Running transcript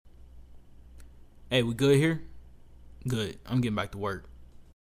Hey, we good here? Good. I'm getting back to work.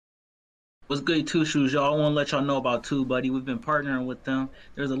 What's good, Two Shoes? Y'all, I want to let y'all know about Two Buddy. We've been partnering with them.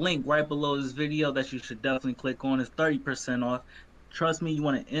 There's a link right below this video that you should definitely click on. It's 30% off. Trust me, you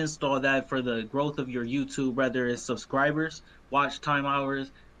want to install that for the growth of your YouTube, whether it's subscribers, watch time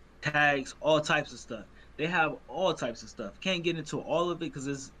hours, tags, all types of stuff. They have all types of stuff. Can't get into all of it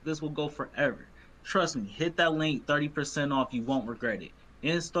because this will go forever. Trust me, hit that link, 30% off. You won't regret it.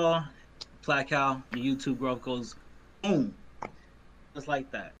 Install, Placow, your YouTube growth goes boom, just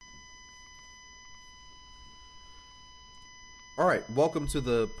like that. All right, welcome to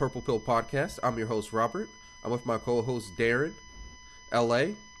the Purple Pill Podcast. I'm your host, Robert. I'm with my co-host, Darren,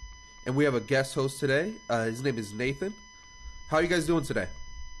 LA, and we have a guest host today. His name is Nathan. How are you guys doing today?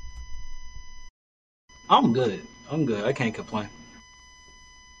 I'm good. I can't complain.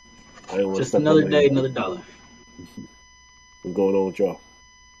 Hey, Just another day, another dollar. What's going on with y'all?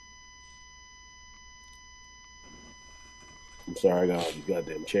 I'm sorry, I got all these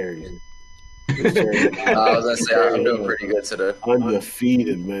goddamn charities. I was gonna say I'm doing pretty good today.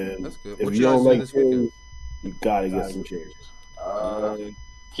 Undefeated, man. That's good. If What you you guys don't do like this weekend? cherries, you gotta get some cherries.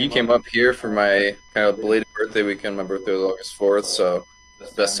 He came up here for my kind of belated birthday weekend. My birthday was August 4th, so it's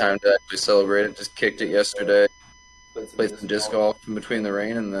the best time to actually celebrate it. Just kicked it yesterday, played some disc golf in between the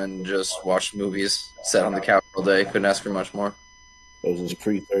rain, and then just watched movies. Sat on the couch all day. Couldn't ask for much more. That was his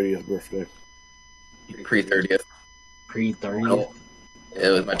pre-30th birthday. Pre-30th. Pre-30th. It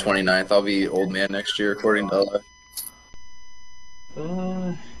was my 29th. I'll be old man next year, according to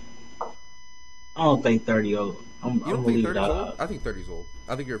LA. I don't think 30 old. I'm You don't gonna think leave 30's that old? out. I think 30's old.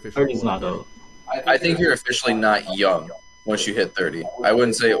 I think you're officially 30's old. not old. I think you're officially not young once you hit 30. I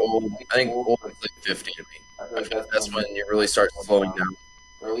wouldn't say old. I think old is like 50 to me. I feel like that's when you really start slowing down.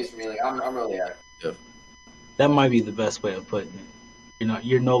 Or at least for me, like I'm really active. That might be the best way of putting it.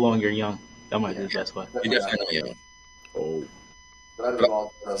 You're no longer young. That might be the best way. You're definitely young. Oh. But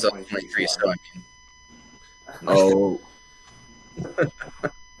I'm 23, so I mean. Oh.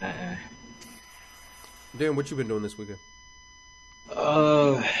 Uh-uh. Dan, what you been doing this weekend?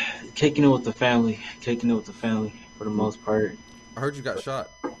 Kicking it with the family. For the most part. I heard you got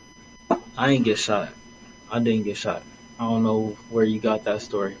shot. I didn't get shot. I don't know where you got that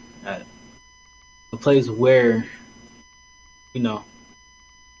story at. The place where, you know,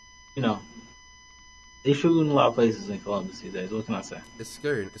 they shoot in a lot of places in Columbus these days. What can I say? It's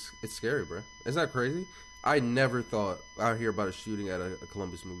scary. It's scary, bro. Isn't that crazy? I never thought I'd hear about a shooting at a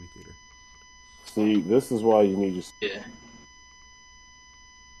Columbus movie theater. See, this is why you need your... Yeah.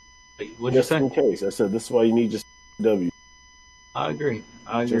 Wait, what'd you Just say? in case. I said this is why you need your W. I agree.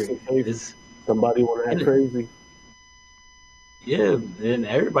 Just in case It's, somebody want to act crazy. yeah, and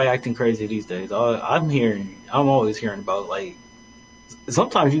everybody acting crazy these days. I'm always hearing about, like,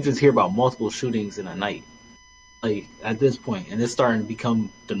 sometimes you just hear about multiple shootings in a night. Like, at this point, and it's starting to become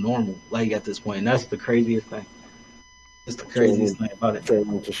the normal, like, at this point. And that's the craziest thing. It's the craziest thing about it. Turn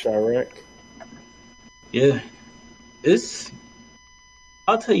into Chirac. Yeah.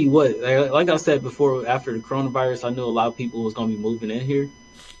 I'll tell you what, like I said before, after the coronavirus, I knew a lot of people was going to be moving in here,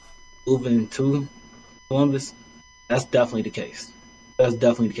 moving to Columbus. That's definitely the case.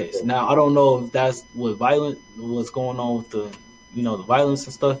 Now, I don't know if that's what's going on with the violence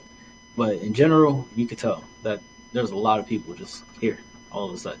and stuff, but in general, you could tell that there's a lot of people just here all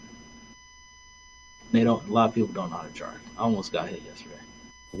of a sudden. A lot of people don't know how to drive. I almost got hit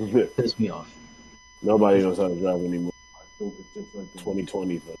yesterday. Pissed me off. Nobody knows how to drive anymore. I think it's just like the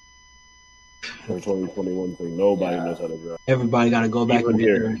 2020 thing. Or 2021 thing. Nobody knows how to drive. Everybody got to go back Even and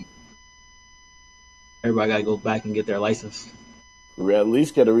here. get their license. We at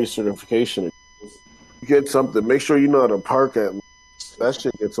least get a recertification. Get something. Make sure you know how to park at. That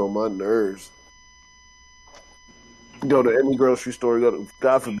shit gets on my nerves. Go to any grocery store.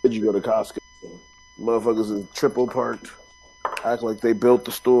 God forbid you go to Costco. Motherfuckers is triple parked. Act like they built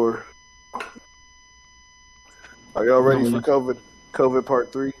the store. Are y'all ready for COVID? COVID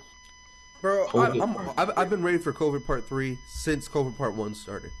Part 3? Bro, COVID I've been ready for COVID Part 3 since COVID Part 1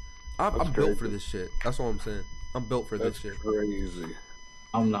 started. I'm built for this shit. That's all I'm saying. I'm built for this shit. Crazy.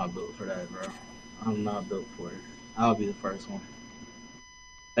 I'm not built for that, bro. I'm not built for it. I'll be the first one.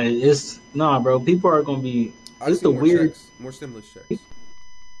 Bro. People are gonna be. I It's see the weird. more stimulus checks.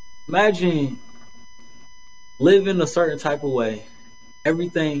 Imagine living a certain type of way,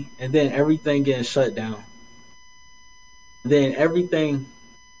 and then everything getting shut down, and then everything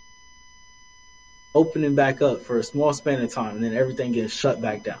opening back up for a small span of time, and then everything getting shut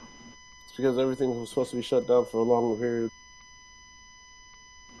back down. It's because everything was supposed to be shut down for a longer period.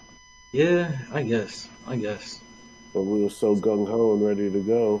 Yeah, I guess. But we were so gung ho and ready to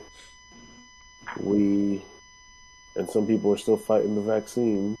go. and some people are still fighting the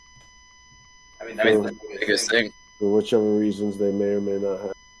vaccine. I mean, that's the biggest thing. For whichever reasons they may or may not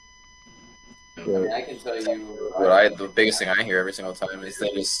have. I mean, I can tell you the biggest thing I hear every single time is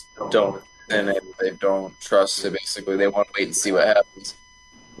they just don't, and they don't trust it. Basically, they want to wait and see what happens.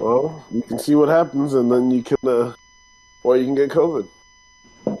 Well, you can see what happens, and then you can, or you can get COVID.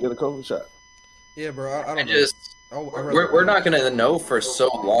 Get a COVID shot. Yeah, bro. I don't know. We're not going to know for so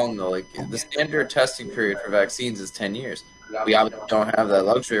long, though. Like, the standard testing period for vaccines is 10 years. We obviously don't have that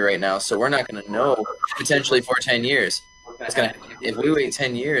luxury right now, so we're not going to know potentially for 10 years. If we wait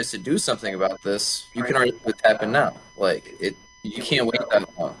 10 years to do something about this, you can already see what's happened now. Like, you can't wait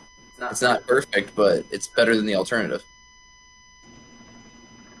that long. It's not perfect, but it's better than the alternative.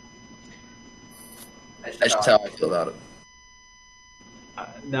 That's just how I feel about it.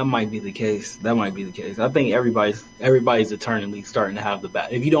 That might be the case. I think everybody's eternally starting to have the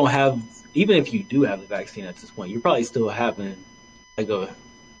If you don't have, even if you do have the vaccine at this point, you're probably still having like a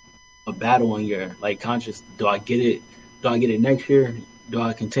battle in your like conscious. Do I get it? Do I get it next year? Do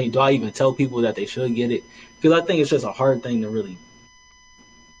I continue? Do I even tell people that they should get it? Because I think it's just a hard thing to really.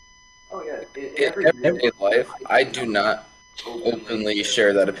 Oh yeah, in everyday life, I do not openly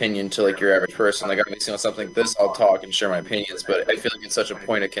share that opinion to like your average person. Like obviously on something like this, I'll talk and share my opinions, but I feel like it's such a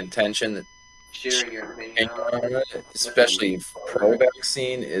point of contention that sharing your opinion on it, especially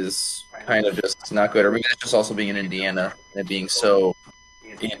pro-vaccine, is kind of just not good. Or maybe it's just also being in Indiana and being so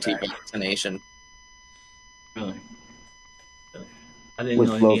anti-vaccination. Really? I didn't Which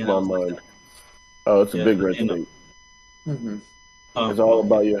know blows Indiana my was mind. Oh, it's a big red state. Mm-hmm. It's all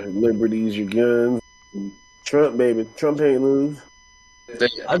about your liberties, your guns. Trump, baby. Trump ain't lose.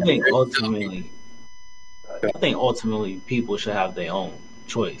 I think ultimately people should have their own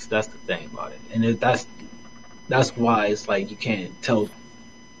choice. That's the thing about it, and that's why it's like you can't tell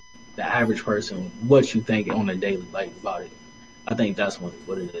the average person what you think on a daily life about it. I think that's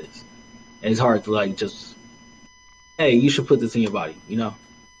what it is. And it's hard to like just, hey, you should put this in your body. You know,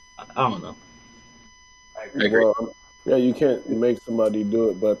 I don't know. I agree. Well, yeah, you can't make somebody do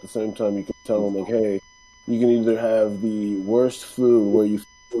it, but at the same time, you can tell them like, hey, you can either have the worst flu where you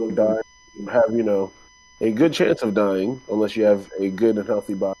die, have a good chance of dying unless you have a good and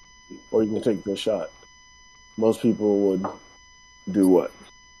healthy body, or you can take the shot. Most people would do what?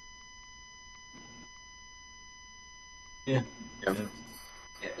 Yeah.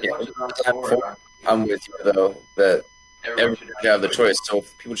 I'm with you though that everyone should have the choice. So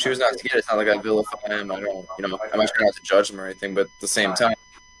if people choose not to get it, it's not like I vilify them. I'm not trying not to judge them or anything, but at the same time,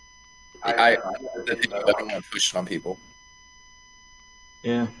 I don't want to push it on people.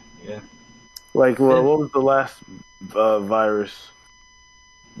 Yeah. Like, what was the last virus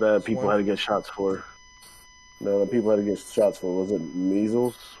that people had to get shots for? No, that people had to get shots for. Was it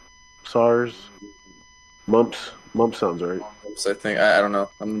measles, SARS, mumps? Mumps sounds right. So I think I don't know.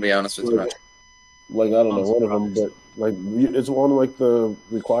 I'm gonna be honest with you. Like I don't know one of them, but like it's on like the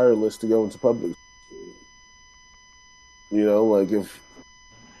required list to go into public. Like if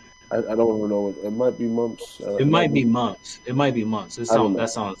I don't even know. It might be mumps. It might be mumps. That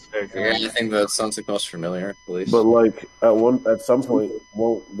sounds very familiar. Yeah, I think that sounds like most familiar, at least. But like at some point,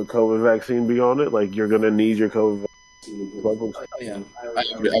 won't the COVID vaccine be on it? Like you're gonna need your COVID vaccine. Yeah, I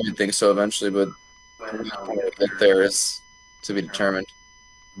would think so eventually, but that there is to be determined.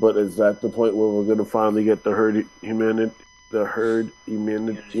 But is that the point where we're gonna finally get the herd immunity?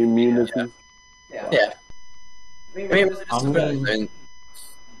 Yeah.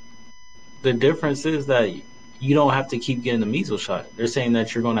 The difference is that you don't have to keep getting the measles shot. They're saying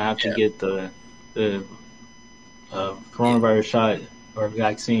that you're going to have to get the coronavirus shot or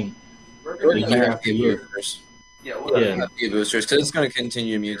vaccine year after year. Yeah, boosters because it's going to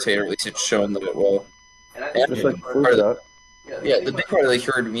continue to mutate, or at least it's shown that it will. The big part of the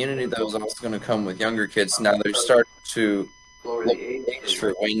herd immunity that was also going to come with younger kids. Now they're starting to lower the age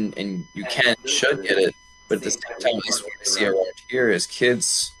for when and you should get it, but at the same time, at least what I see around here is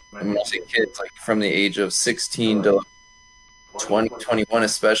kids. When I say kids, like from the age of 16 to 20, 21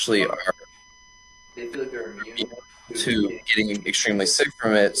 especially, they feel like they're immune to getting extremely sick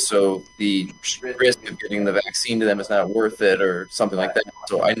from it, so the risk of getting the vaccine to them is not worth it or something like that.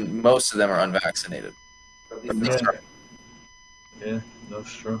 So most of them are unvaccinated. Yeah,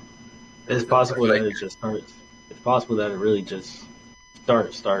 that's true. It's possible that it just starts. It's possible that it really just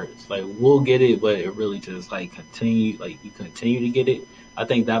starts. Like we'll get it, but it really just like continue. Like you continue to get it. I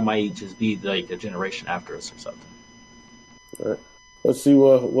think that might just be like a generation after us or something. All right. Let's see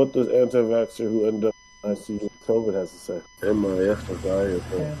what this anti-vaxxer who ended up ICU with COVID has to say. MIF or die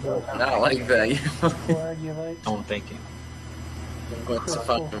or I don't like that. Don't think it. What's the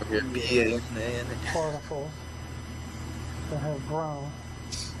fun crystal of your being, man? particles that have grown,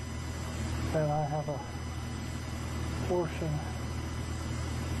 and I have a portion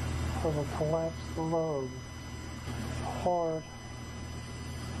of a collapsed lobe. It's hard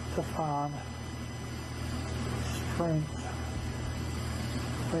to find strength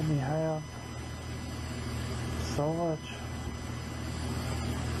when you have so much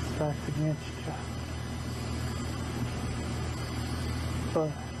stacked against you.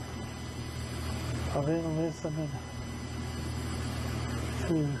 But I've been listening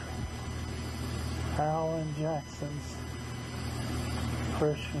to Alan Jackson's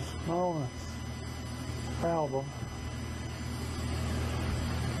Precious Moments album.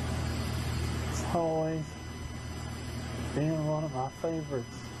 It's always been one of my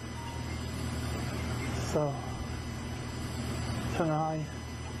favorites. So tonight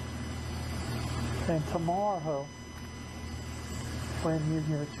and tomorrow, when you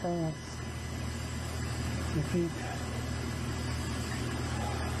get a chance, if you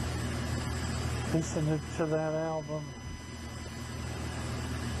listen to that album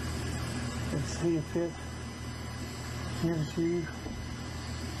and see if it gives you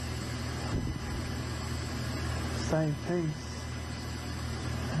the same peace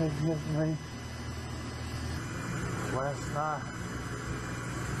that it gives me. Last night,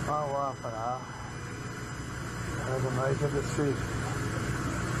 my wife and I had to make a decision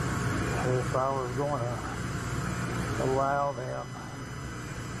if I was going to allow them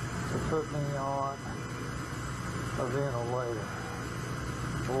to put me on a ventilator.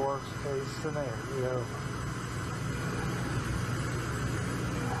 Worst case scenario.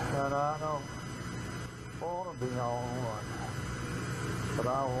 And I don't want to be on one, but I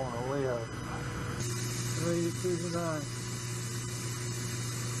want to live. Read it through the night.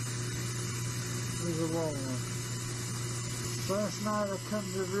 It was a long one. Last night I come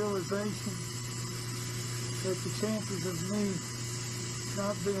to the realization that the chances of me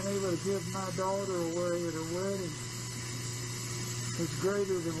not being able to give my daughter away at her wedding is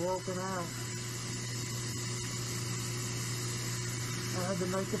greater than walking out. I had to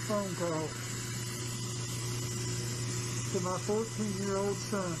make a phone call to my 14-year-old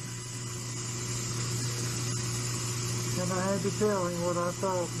son. And I had to tell him what I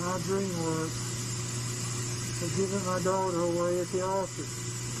thought my dream was of giving my daughter away at the altar.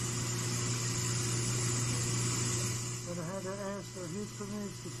 And I had to ask for his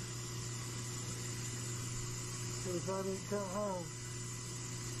permission. So if I didn't come home,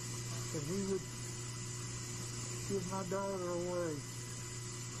 that he would give my daughter away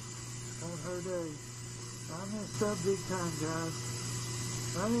on her day. I messed up big time, guys.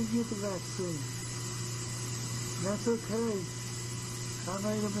 I didn't get the vaccine. That's okay. I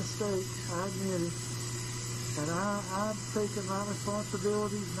made a mistake. I admit it. And I'm taking my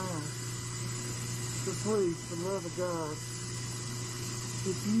responsibilities now. So please, for the love of God,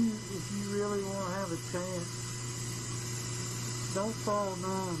 if you really want to have a chance, don't fall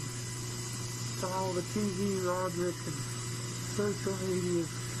numb to all the TV, Roderick, and social media.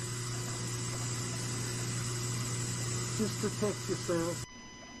 Just protect yourself.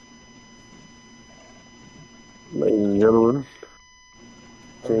 Ladies and gentlemen,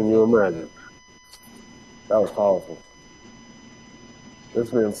 can you imagine? That was powerful.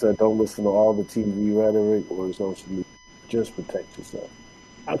 This man said, don't listen to all the TV rhetoric or social media. Just protect yourself.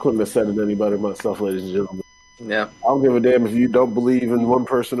 I couldn't have said it any better myself, ladies and gentlemen. Yeah. I don't give a damn if you don't believe in one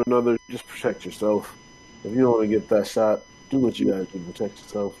person or another. Just protect yourself. If you don't want to get that shot, do what you gotta do to protect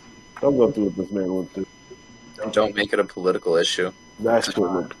yourself. Don't go through what this man went through. Don't make it a political issue. That shit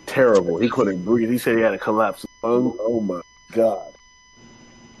looked terrible. He couldn't breathe. He said he had a collapsed lung. Oh my God.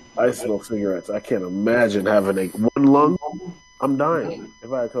 I smoke cigarettes. I can't imagine having one lung. I'm dying.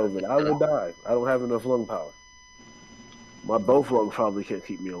 If I had COVID, I would die. I don't have enough lung power. My both lungs probably can't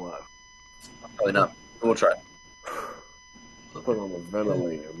keep me alive. Probably not. We'll try. Put on a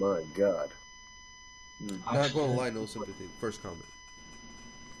ventilator. My God. Not going to lie, no sympathy. First comment.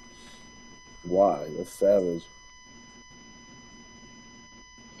 Why? That's savage.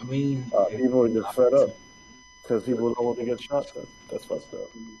 I mean, people are just fed up because people don't want to get shot. That's fucked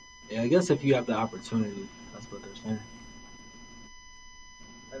up. yeah, I guess if you have the opportunity, that's what they're saying.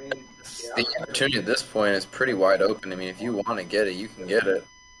 I mean, the opportunity at this point is pretty wide open. I mean, if you want to get it, you can get it.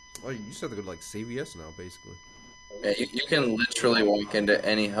 Oh, you just have to go to like CVS now, basically. Yeah, you can literally walk into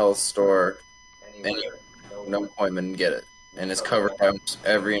any health store, anywhere, no appointment, and get it. And it's covered by almost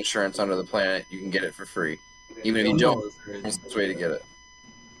every insurance under the planet. You can get it for free. Even if you don't, it's the way to get it.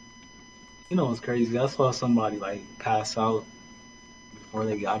 You know what's crazy? I saw somebody like pass out before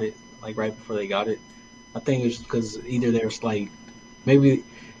they got it, like right before they got it. I think it's because either there's like maybe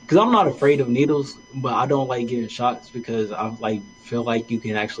because I'm not afraid of needles, but I don't like getting shots because I like feel like you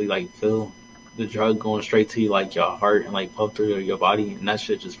can actually like feel the drug going straight to you like your heart and like pump through your body, and that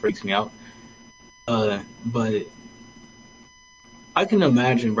shit just freaks me out. But I can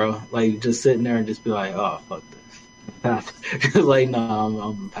imagine, bro, like just sitting there and just be like, oh fuck this, like no,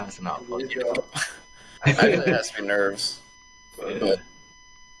 I'm passing out. Fuck You know, I imagine it has to be nerves. yeah, But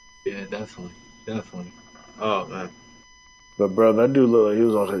yeah, definitely. Oh man, But bro, that dude looked like he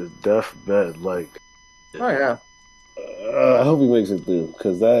was on his deathbed. Like, oh yeah, I hope he makes it through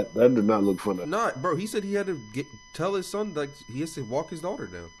because that did not look fun. Not, bro. He said he had to tell his son like he has to walk his daughter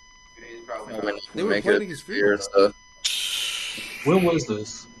down. They were make planning it his funeral. weird, so. when was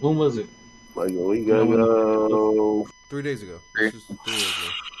this? When was it? Like a week ago. 3 days ago. This is 3 days ago.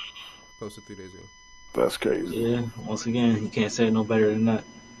 Posted 3 days ago. That's crazy. Yeah, once again, you can't say it no better than that.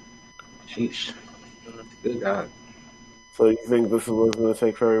 Sheesh. Good God. So you think this is what's going to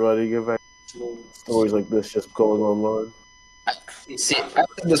take for everybody to get back? Stories like this just going online. See, I've said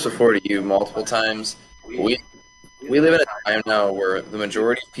this before to you multiple times. We live in a time now where the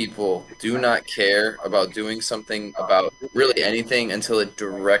majority of people do not care about doing something about really anything until it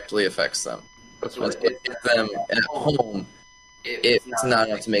directly affects them. Until it hits them at home, it's not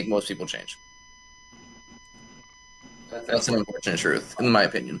enough to make most people change. That's an unfortunate truth, in my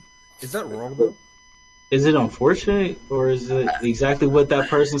opinion. Is that wrong though? Is it unfortunate or is it exactly what that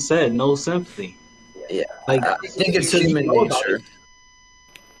person said? No sympathy. Yeah, Like, I think it's human nature.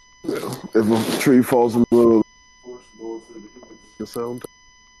 If a tree falls in the middle of the sound.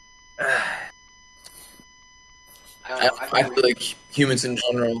 I feel like humans in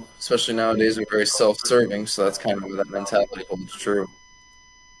general, especially nowadays, are very self-serving, so that's kind of where that mentality holds true.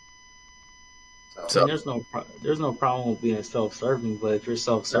 I So, mean, there's no problem with being self-serving, but if you're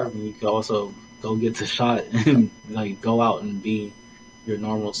self-serving, you can also go get the shot and like go out and be your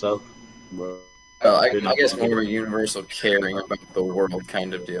normal self. I guess more of a universal caring about the world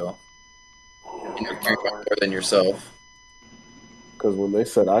kind of deal. You know, caring about more than yourself. Because when they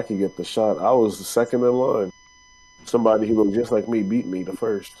said I could get the shot, I was the second in line. Somebody who looked just like me beat me the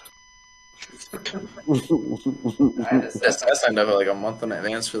first. I signed up like a month in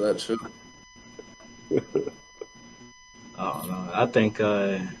advance for that shit. I don't know. I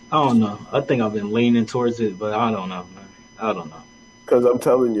don't know. I think I've been leaning towards it, but I don't know, man. I don't know. Because I'm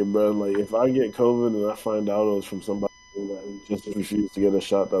telling you, bro, like if I get COVID and I find out it was from somebody that just refused to get a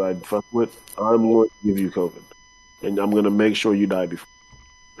shot that I'd fuck with, I'm going to give you COVID, and I'm going to make sure you die before.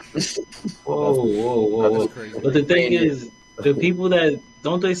 Whoa. That's crazy. But the thing is, the people that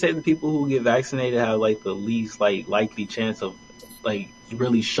don't they say the people who get vaccinated have like the least like likely chance of like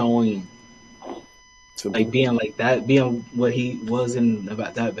really showing like being like that, being what he was in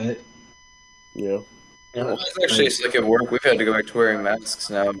about that bad. Yeah. Well, it's actually it's like at work, we've had to go back to wearing masks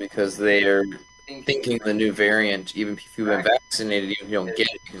now because they are thinking the new variant, even if you've been vaccinated, even if you don't get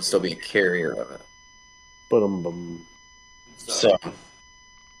it, you can still be a carrier of it. But So,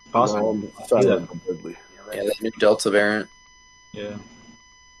 Possible. Silent yeah, that new Delta variant. Yeah.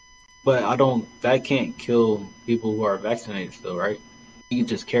 But that can't kill people who are vaccinated still, right? You can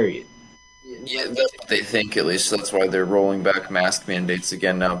just carry it. Yeah, that's what they think at least. That's why they're rolling back mask mandates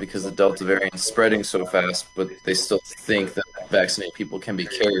again now because the Delta variant is spreading so fast, but they still think that vaccinated people can be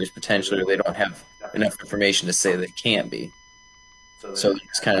carriers potentially, or they don't have enough information to say they can't be. So they're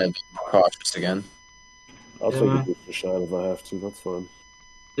just kind of cautious again. I'll Yeah, take a man. booster shot if I have to. That's fine.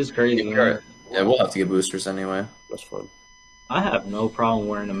 It's crazy, man. Yeah, we'll have to get boosters anyway. That's fine. I have no problem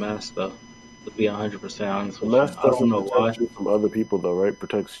wearing a mask though. To be 100% honest The with you, mask I don't doesn't know why. protect you from other people, though, right?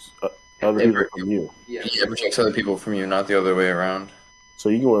 Protects other people from you. Yeah, it protects other people from you, not the other way around. So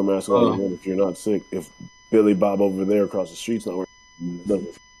you can wear a mask all Oh. you want if you're not sick. If Billy Bob over there across the street's not wearing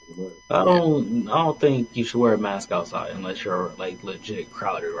I don't think you should wear a mask outside unless you're like legit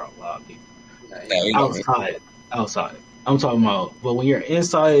crowded around a lot of people. Yeah, you know me. Outside. I'm talking about, but when you're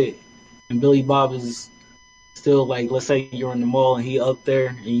inside and Billy Bob is still like, let's say you're in the mall and he up there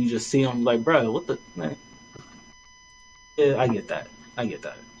and you just see him like, bro, what the man? Yeah, I get that.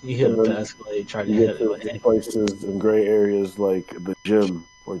 You hit up the Escalade, try to You hit get it. to places in gray areas like the gym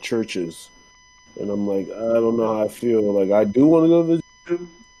or churches, and I'm like, I don't know how I feel. Like, I do want to go to the gym,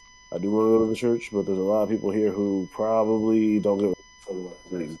 I do want to go to the church, but there's a lot of people here who probably don't give a fuck about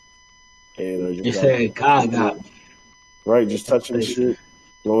things, and are You just said God got me. right, just touching shit,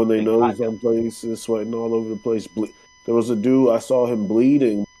 blowing their nose on places, sweating all over the place. There was a dude I saw him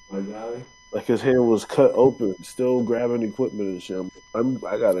bleeding. Like his hand was cut open, still grabbing equipment and shit.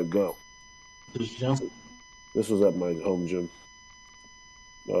 I gotta go. Just jump. This was at my home gym.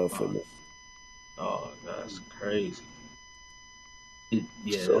 Fitness. Oh, that's crazy.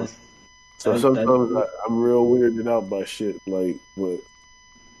 Yeah. So- that's- So that- sometimes that- I'm real weirded out by shit, like, but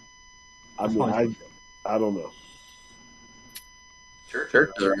I That's mean, fine. I don't know.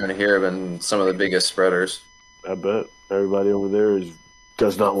 Churches around here have been some of the biggest spreaders. I bet everybody over there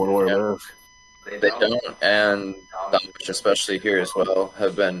does not want to wear a mask. They don't, and the Amish, especially here as well,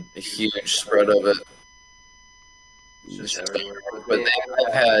 have been a huge spread of it. But they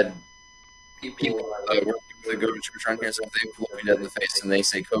have had people that go to church around here, so they've looked me dead in the face and they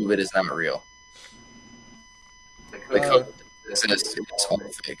say COVID is not real. Like COVID exists, it's all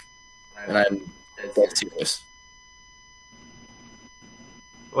fake. And I'm dead serious.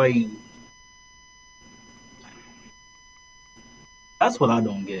 Like, that's what I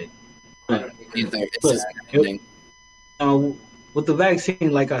don't get. It's just ending. With the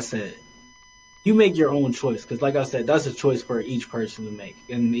vaccine, like I said, you make your own choice because, like I said, that's a choice for each person to make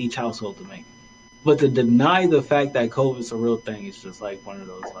and each household to make. But to deny the fact that COVID's a real thing is just like one of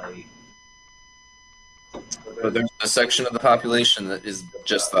those like. But there's a section of the population that is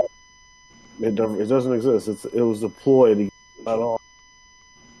just that. It doesn't exist. It was deployed at all.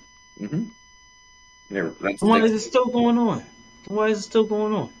 Mm-hmm. Why is it still going on? Why is it still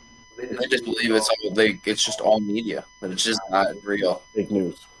going on? They just believe it's just all media, but it's just not real. Fake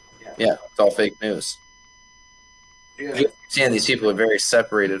news. Yeah, it's all fake news. You understand these people are very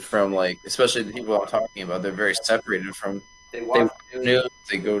separated from, like, especially the people I'm talking about. They're very separated from. They watch news.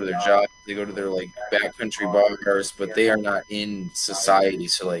 They go to their jobs. They go to their like backcountry bars, but they are not in society.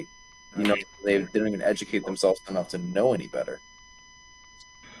 So like, they don't even educate themselves enough to know any better.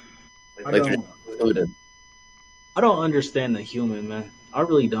 I Like, don't- they're excluded. I don't understand the human, man. I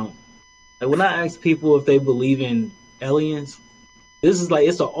really don't. Like when I ask people if they believe in aliens, this is like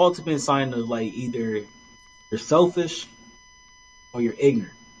it's the ultimate sign of like either you're selfish or you're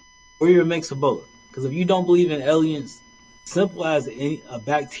ignorant or you're a mix of both. Because if you don't believe in aliens, simple as a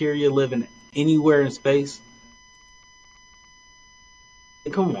bacteria living anywhere in space,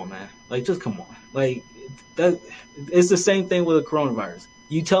 come on, man. Like just come on. Like that. It's the same thing with the coronavirus.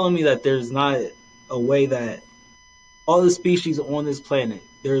 You telling me that there's not a way that all the species on this planet,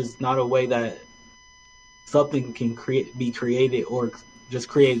 there's not a way that something can be created or just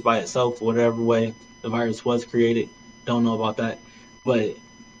created by itself, whatever way the virus was created. Don't know about that, but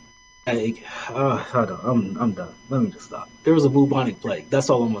hold on, I'm done. Let me just stop. There was a bubonic plague. That's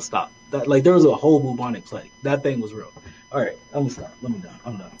all I'm gonna stop. There was a whole bubonic plague. That thing was real. All right, I'm gonna stop. Let me done.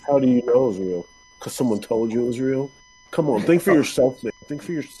 I'm done. How do you know it was real? Because someone told you it was real? Come on, think for yourself, man. Think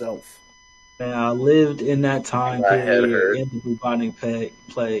for yourself. Man, I lived in that time I had period heard. in the bubonic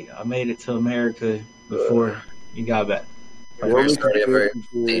plague. I made it to America before you got back. We're starting a very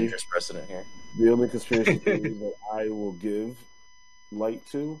conspiracy theory- dangerous precedent here. the only conspiracy theory that I will give light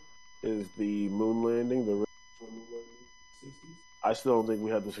to is the moon landing. I still don't think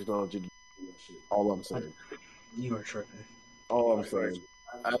we have the technology to do that shit. All I'm saying. You are tripping. All I'm saying.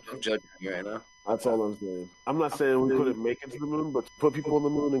 I'm judging you right now. That's all I'm saying. I'm not saying we couldn't make it to the moon, but to put people on the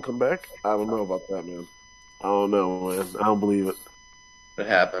moon and come back, I don't know about that, man. I don't know, man. I don't believe it. It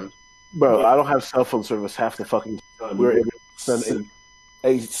happened. Bro, I don't have cell phone service half the fucking time. We're able to send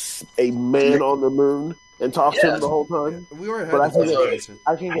a man on the moon and talk to him the whole time. We already But had this I conversation.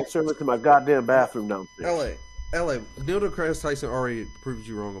 I can't get service in my goddamn bathroom downstairs. LA. Neil deGrasse Tyson already proved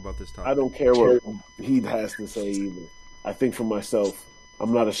you wrong about this topic. I don't care what he has to say either. I think for myself.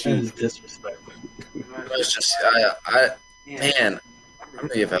 I'm not a That sheep. is disrespectful. It's just, man, I'm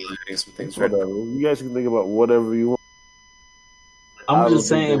reevaluating some things right Whatever. now. You guys can think about whatever you want. I I'm don't just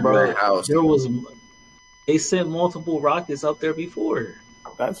saying, think bro. their house. They sent multiple rockets up there before.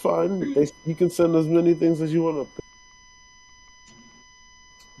 That's fine. You can send as many things as you want to.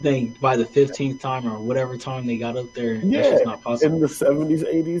 Think by the 15th time or whatever time they got up there, Yeah, that's just not possible. In the 70s,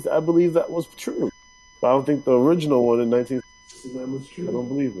 80s, I believe that was true. But I don't think the original one in 1969 was true. I don't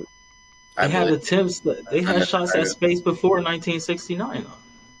believe it. I They had believe- attempts. They had shots at space before 1969.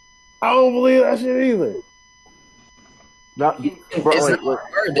 I don't believe that shit either. Not, bro, It's wait, not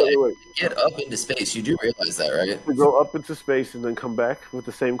hard to wait. get up into space. You do realize that, right? To go up into space and then come back with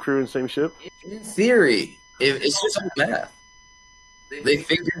the same crew and same ship? In theory, it's just all math. They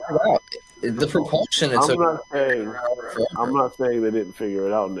figured it out. The propulsion it I'm took not saying forever. I'm not saying they didn't figure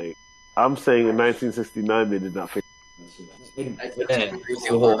it out, Nate. I'm saying in 1969 they did not figure I agree with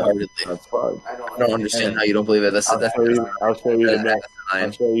you wholeheartedly. it out. That's fine. I don't understand how you don't believe it. That's I'll show you the math. I'll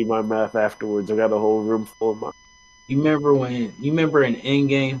that's show you my math afterwards. I got a whole room full of my. You remember in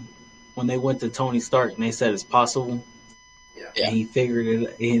Endgame when they went to Tony Stark and they said it's possible, Yeah. and he figured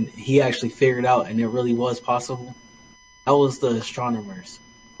it, and he actually figured out, and it really was possible. That was the astronomers.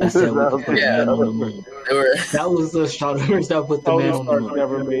 That said we could put Yeah. the man on the moon. They were. That was the astronomers that put the Tony man on the Stark moon.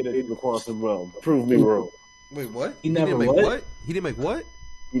 never made it to the quantum realm. Prove me wrong. Wait, what? He never didn't make what? He didn't make what?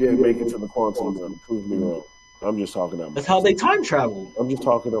 He didn't make it to the quantum realm. Prove me wrong. I'm just talking on my That's how they time travel. I'm just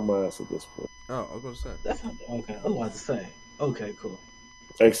talking on my ass at this point. Oh, I was going to say. That's how, okay. I was about to say. Okay, cool.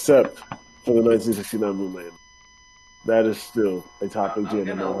 Except for the 1969 moon landing. That is still a topic Jen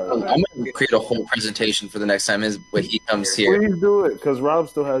and I I'm heard. going to create a whole presentation for the next time when he comes here. Please do it, because Rob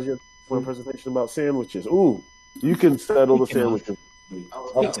still has your one presentation about sandwiches. Ooh, you can settle the sandwiches.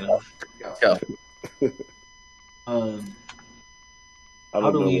 Speaking of, Go.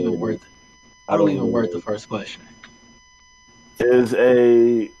 how do we even word? How do we even word the first question? Is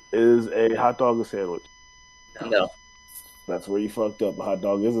a hot dog a sandwich? No. That's where you fucked up. A hot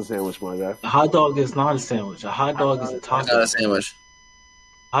dog is a sandwich, my guy. A hot dog is not a sandwich. A hot dog is a It's not taco. a sandwich.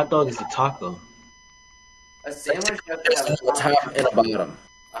 Hot dog is a taco. A sandwich has There's to have a top and a bottom.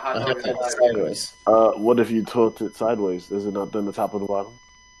 a hot A dog hot dog has sideways. What if you tilt it sideways? Is it not then the top and the bottom?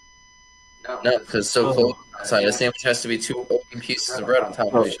 No, because it's so close outside. A sandwich has to be two open pieces of bread on top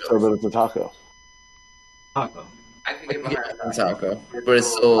Oh, of each so other. then it's a taco. Taco. I can get behind A that. taco, but it's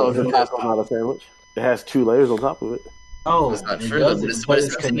So still. is a taco not a sandwich? It has two layers on top of it. Oh, It's not it true. doesn't, but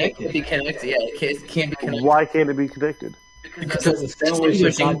it's It connected. can be connected. Yeah, it can't be connected. Why can't it be connected? Because the sandwich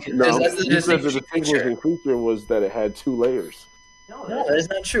is not Distinguishing- No, That's the you said the distinguishing distinguishing feature was that it had two layers. No, that is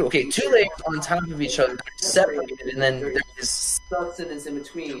not true. Okay, two layers on top of each other, separated, and then there's Substance in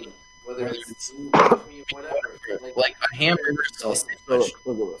between, whether it's in between, whatever. like a hamburger style Look, sandwich.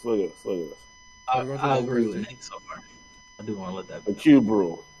 look at this. Look at this. Look at this. I agree with Nate so far. I do want to let that The be. cube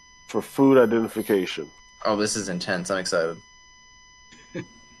rule for food identification. Oh, this is intense. I'm excited.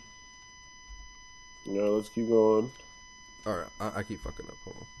 Yeah, let's keep going. All right, I keep fucking up.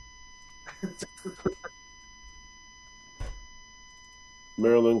 Hold on.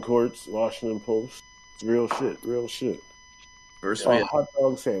 Maryland courts, Washington Post. Real shit. Real shit. First, we have Hot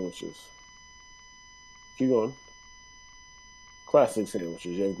dog sandwiches. Keep going. Classic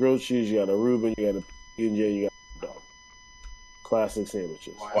sandwiches. You have grilled cheese, you got a Reuben, you got a PNJ, you got a hot dog. Classic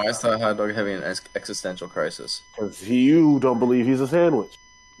sandwiches. why is the hot dog having an existential crisis? Because you don't believe he's a sandwich.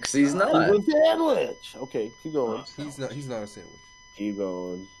 Because he's not. He's a sandwich. Okay, keep going. He's not a sandwich. Keep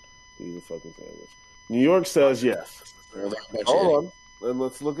going. He's a fucking sandwich. New York says yes. Well, they're a bunch of Hold on, and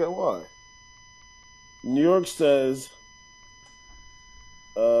let's look at why. New York says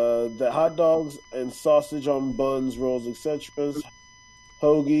that hot dogs and sausage on buns, rolls, etc.,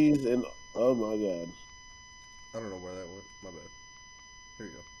 hoagies, and oh my god, I don't know where that went. My bad. Here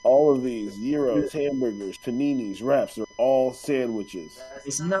you go. all of these gyros, hamburgers, paninis, wraps are all sandwiches.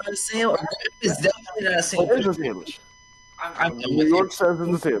 It's not a sandwich. It's definitely not a It sandwich. is a sandwich. I'm New with York you. says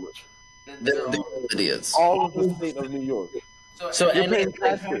it's a sandwich. They're idiots. All of the state of New York. So, You're and paying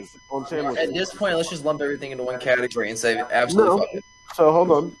taxes on at sandwiches. this point, let's just lump everything into one category and say absolutely No. fuck it. So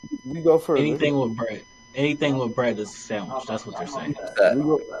hold on, we go further. Anything with bread. Anything with bread is a sandwich. That's what they're saying. That.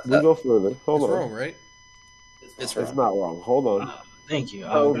 We go further. Hold It's on. wrong, right? It's It's wrong. not wrong. Hold on. Thank you.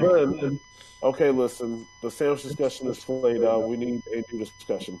 I So agree. then, okay, listen. The sandwich discussion is played out. We need a new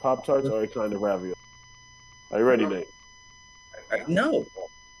discussion. Pop tarts are a kind of ravioli. Are you ready, Nate? No.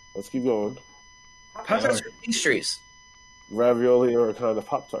 Let's keep going. Pop-Tarts are pastries. Ravioli are a kind of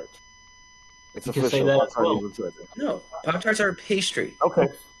pop tart. It's You can official. say that Pop as Tart well. even said it. No. Pop-Tarts are a pastry. Okay,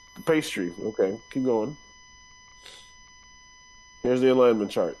 pastry. Okay, keep going. Here's the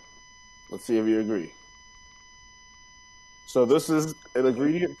alignment chart. Let's see if you agree. So this is an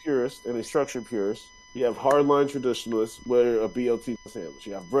ingredient purist and a structure purist. You have hardline traditionalists where a BLT sandwich.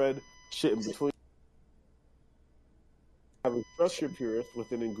 You have bread, shit in between. You have a structure purist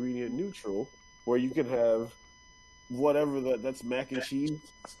with an ingredient neutral where you can have whatever that's mac and cheese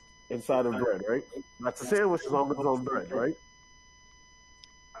inside of bread, right? That's a sandwich as long as it's on bread, right?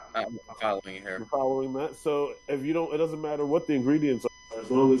 I'm following you here. You're following that. So if you don't, it doesn't matter what the ingredients are. As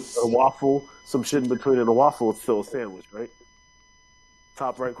long as a waffle, some shit in between, and a waffle, it's still a sandwich, right?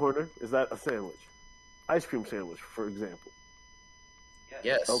 Top right corner, is that a sandwich? Ice cream sandwich, for example.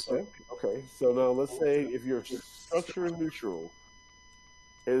 Yes. Okay. Okay. So now let's say if your structure neutral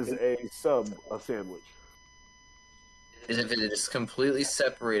is a sub, a sandwich. Is if it is completely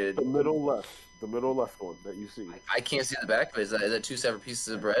separated. The middle left one that you see. I can't see the back, but is that two separate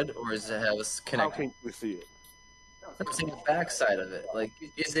pieces of bread, or does it have a How connection? can you see it? I'm saying the back side of it. Like,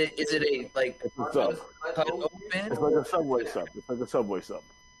 is it a like It's a sub. cut open? It's like a Subway sub. It's like a Subway sub.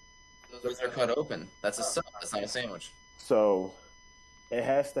 Those are cut open. That's a sub. That's not a sandwich. So it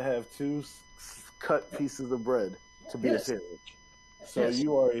has to have two cut pieces of bread to be Yes. a sandwich. So Yes.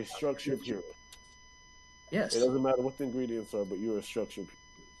 you are a structure purist. Yes. It doesn't matter what the ingredients are, but you're a structure purist.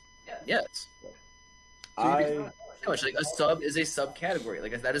 Yes. I Sandwich, like a sub is a subcategory.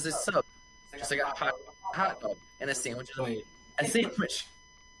 Like that is a sub. Just like a hot dog and a sandwich is Wait, a sandwich.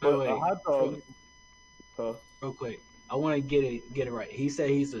 wait. a hot dog. Huh? Real quick. I want to get it right. He said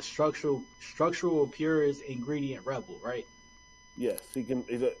he's a structural purist ingredient rebel, right? Yes, he can.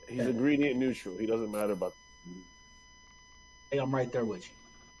 He's ingredient neutral. He doesn't matter about. Hey, I'm right there with you.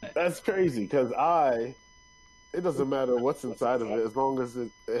 That's crazy because it doesn't matter what's inside of it as long as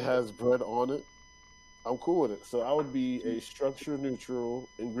it has bread on it. I'm cool with it. So I would be a structure neutral,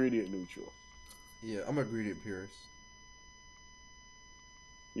 ingredient neutral. Yeah, I'm an ingredient purist.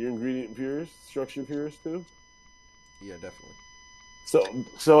 You're ingredient purist, structure purist too. Yeah, definitely.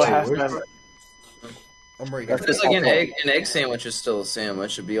 So it has to have. I'm right here. It's like an egg sandwich is still a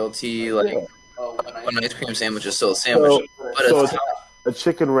sandwich. A BLT, like an ice cream sandwich is still a sandwich. So a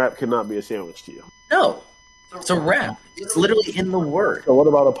chicken wrap cannot be a sandwich to you. No, it's a wrap. It's literally in the word. So what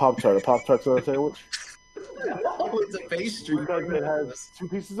about a Pop-Tart? A Pop-Tart's not a sandwich? It's a pastry. Because it has 2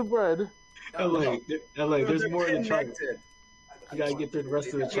 pieces of bread. LA, there's more than chart. You gotta get through the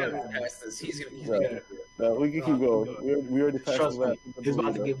rest of the chart. He's No, we can keep going. We already passed Trust the me, wrap. it's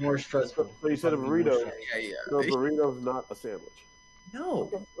about to get more stressful. So you said a burrito. yeah. So a burrito's not a sandwich.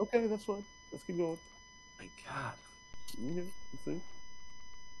 No. Okay, that's fine. Let's keep going. My God. Yeah, let's see.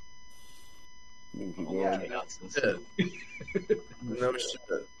 We can keep going. Yeah. No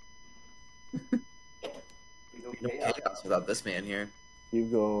shit. No chaos without this man here.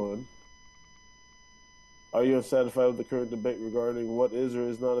 Keep going. Are you unsatisfied with the current debate regarding what is or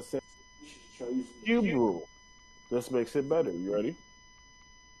is not a sandwich? Cube rule. This makes it better. You ready?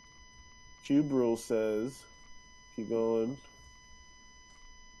 Cube rule says, keep going.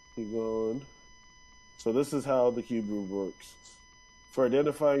 Keep going. So this is how the cube rule works. For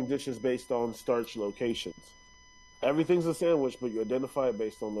identifying dishes based on starch locations. Everything's a sandwich, but you identify it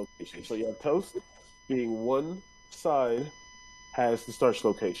based on location. So you have toast being one side has the starch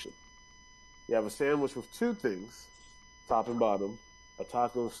location. You have a sandwich with 2 things, top and bottom. A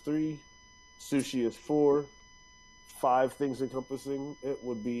taco is 3, sushi is 4. 5 things encompassing it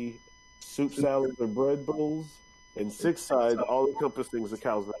would be soup salads or bread bowls, and 6 sides, all encompassing is a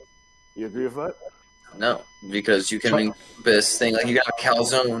calzone. You agree with that? No, because you can make this thing like you got a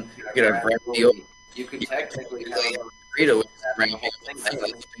calzone, you got a ravioli. You could technically have Burrito, which is a ravioli thing,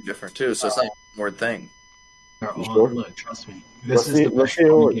 that's different too. So it's not one word thing. Look, trust me. This is the Let's best see you're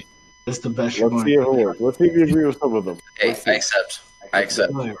it gonna work. get. This is the best you're Let's going see to if it works. Let's see if you agree with some of them. Hey, I accept. I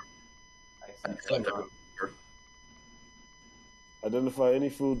accept. Identify any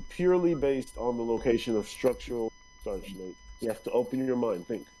food purely based on the location of structural starch. Nate. You have to open your mind.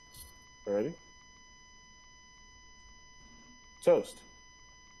 Think. Ready? Toast.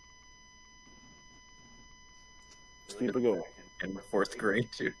 Let's keep it going. In 4th grade,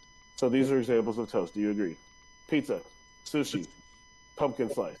 too. So these are examples of toast. Do you agree? Pizza, sushi, pumpkin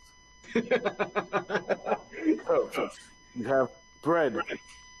slice. Toast. You have bread.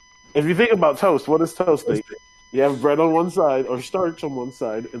 If you think about toast, what is toast? Nate? You have bread on one side or starch on one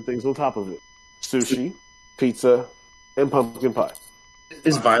side and things on top of it. Sushi, pizza, and pumpkin pie.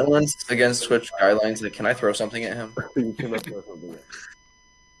 Is violence against Twitch guidelines? Like, can I throw something at him? You cannot throw something else.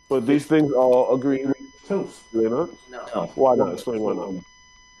 But these things all agree with toast, do they not? No, Why not? Explain why not.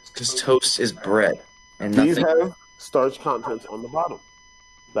 because toast is bread and These nothing. have starch contents on the bottom.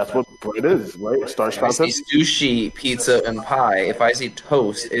 That's what bread is, right? Starch If I see content. sushi, pizza, and pie, if I see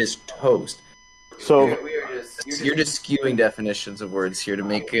toast, it is toast. So we are just You're just skewing definitions of words here to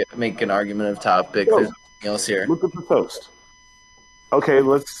make an argument of topic. There's nothing else here. look at the toast. Okay,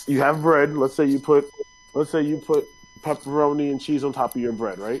 you have bread. Let's say you put pepperoni and cheese on top of your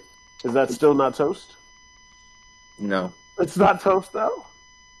bread, right? Is that still not toast? No. It's not toast now?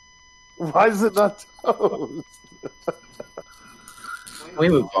 Why is it not toast? Can we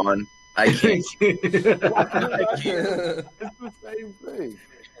move on? I can't. It's the same thing.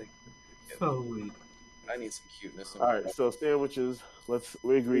 Holy. I need some cuteness. All right, so sandwiches.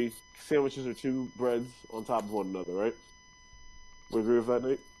 We agree. Sandwiches are 2 breads on top of one another, right? We agree with that,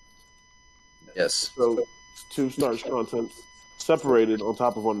 Nate? Yes. So 2 starch contents separated on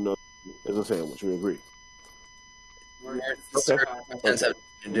top of one another is a sandwich. We agree. Certain contents have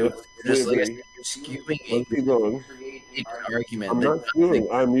to do it. Just like I said, you're skewing Let's keep going. an argument. I'm that not skewing.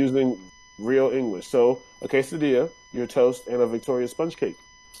 I'm using real English. So a quesadilla, your toast, and a Victoria sponge cake.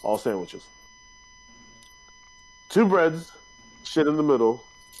 All sandwiches. 2 breads, shit in the middle.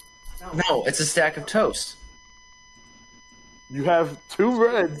 No, it's a stack of toast. You have 2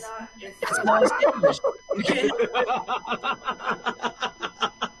 breads. It's not a sandwich. You can't.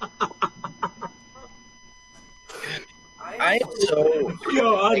 I am so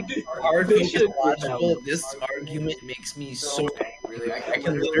Yo, logical. This argument makes me so angry. I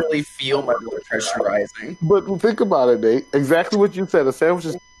can literally feel my blood pressure rising. But think about it, Nate. Exactly what you said. A sandwich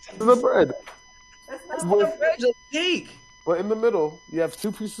is the bread. That's not a bread, just cake. But in the middle, you have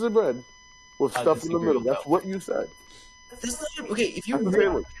 2 pieces of bread with I stuff in the disagree middle. with That's what you said. That's not okay. If you That's a really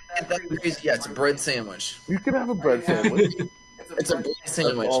sandwich. get that crazy, yeah, it's a bread sandwich. You can have a bread sandwich. It's a bread That's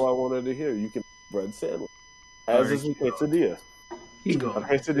sandwich. all I wanted to hear. You can have a bread sandwich. As is a quesadilla. Keep A going.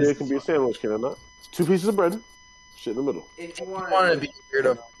 quesadilla can be a sandwich, can it not? 2 pieces of bread, shit in the middle. If you I want want to be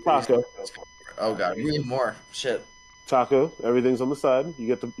weirdo. Taco. Oh god, we need more. Shit. Taco. Everything's on the side. You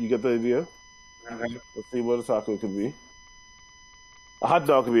get the idea. Let's see what a taco could be. A hot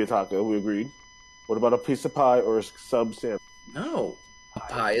dog could be a taco. We agreed. What about a piece of pie or a sub sandwich? No. A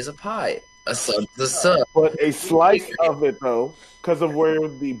pie is a pie. A sub is a sub. But a slice of it, though, because of where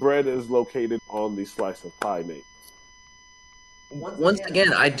the bread is located on the slice of pie, Nate. Once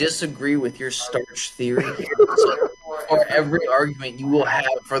again, I disagree with your starch theory. So, for every argument you will have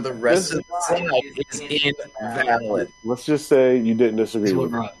for the rest of the slide is invalid. Let's just say you didn't disagree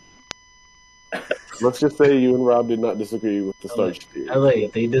with it. Let's just say you and Rob did not disagree with the starch theory. LA,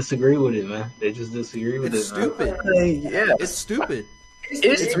 they disagree with it, man. They just disagree with It's it. man. stupid. Yeah. It's stupid. It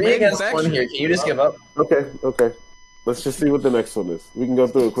is 3 against 1 here. Can you just give up? Okay. Let's just see what the next one is. We can go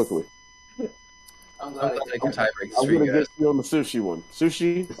through it quickly. I'm I'm glad glad I can tie breaks I'm for going you to guys. get you on the sushi one.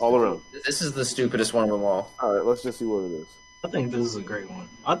 Sushi all around. This is the stupidest one of them all. All right, let's just see what it is. I think this is a great one.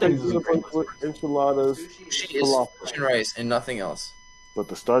 I think this is a great one. Enchiladas, She is fish and rice and nothing else. but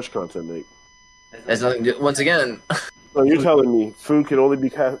the starch content, Nate. Has nothing to do. Once again, So you're telling me food can only be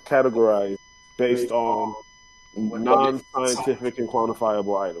categorized based on non-scientific and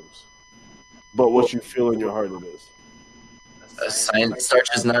quantifiable items, but what you feel in your heart it is. science starch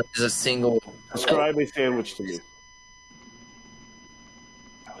is not is a single. Describe a sandwich to me.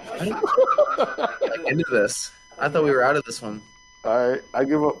 Into this. I thought we were out of this one. All right, I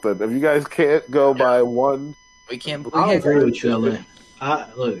give up then. If you guys can't go by one, We can't. We I can't agree with you, LA. I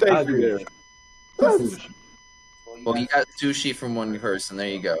Thank agree you, with you. Well, you got sushi from one person. There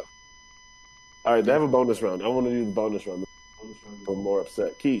you go. all right, they have a bonus round. I want to do the bonus round. I'm more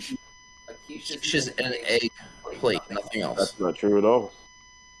upset. Quiche. Quiche is an egg plate, nothing else. That's not true at all.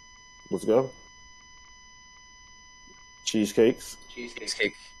 Let's go. Cheesecakes.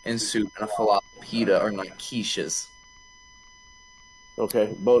 Cheesecake and soup and a falafel pita are not quiches.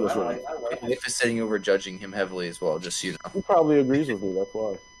 Okay, bonus round. My wife is sitting over judging him heavily as well, just so you know. He probably agrees with me. That's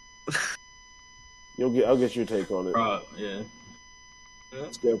why. I'll get your take on it. Bro, yeah.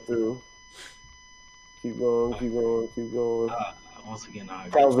 Let's get through. Keep going. Once again, I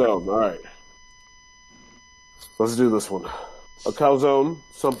agree. Calzone. All right. Let's do this one. A calzone,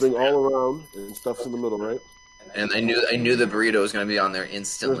 something all around and stuff's in the middle, right? And I knew the burrito was going to be on there There's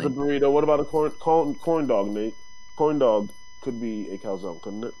instantly. the burrito. What about a corn dog, Nate? Corn dog could be a calzone,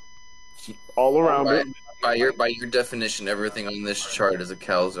 couldn't it? It's all around it. By your definition, everything on this chart is a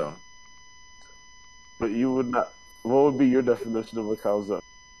calzone. But you would not. What would be your definition of a calzone?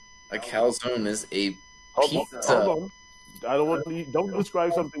 A calzone is a Hold pizza. on. I don't want you. Don't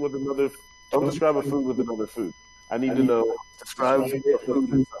describe something with another. Don't describe a food with another food. I need to know. Describe a food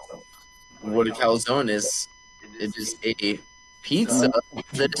itself. What a calzone is, it is a pizza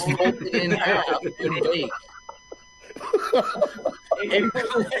that is folded in half and baked.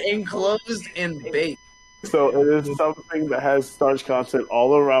 Enclosed and baked. So it is something that has starch content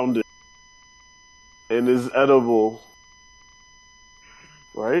all around it and is edible,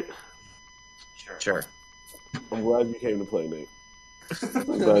 right? Sure. I'm glad you came to play, Nate. I'm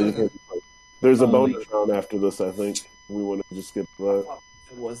glad you came to play. There's a bonus round after this, I think. We want to just skip that.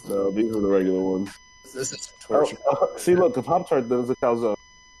 No, these are the regular ones. This is torture. See, look, the Pop-Tart then is a calzone.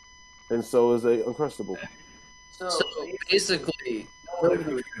 And so is a Uncrustable. So basically, no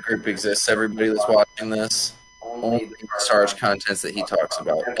food group exists. Everybody that's watching this, only the starch contents that he talks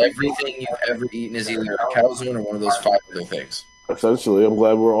about. Everything you've ever eaten is either a calzone or one of those 5 other things. Essentially, I'm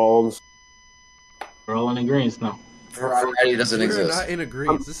glad we're all on. We're all in agreement now. Variety doesn't We're exist. not in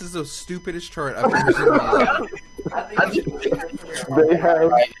agreement. This is the stupidest chart I've ever seen in my life. They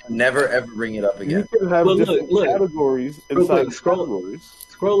have. I never ever bring it up You again. can have Well, different look. categories Real inside quick, the scroll- categories.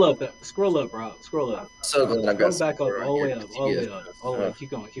 Scroll up, bro. Scroll up. So glad I've Scroll got back up, somewhere all the way here up, to all the use. way up, all the way. Keep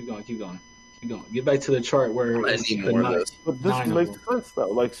going. Get back to the chart where I it's need the more of nine- this. But this 9 of makes them. sense though.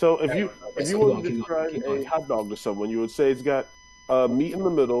 Like, so if you keep want going, to keep describe going, keep going. a hot dog to someone, you would say it's got meat in the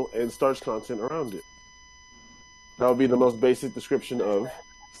middle and starch content around it. That would be the most basic description of.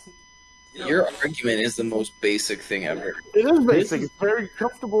 Your argument is the most basic thing ever. It is basic. It's very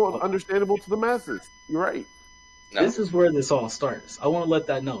comfortable and understandable to the masses. You're right. No. This is where this all starts. I want to let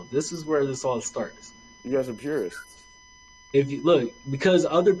that know. This is where this all starts. You guys are purists. If you look, because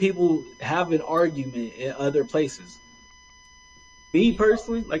other people have an argument in other places. Me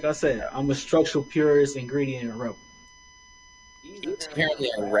personally, like I said, I'm a structural purist, ingredient rebel. He's apparently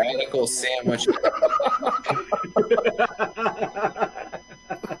a radical sandwich.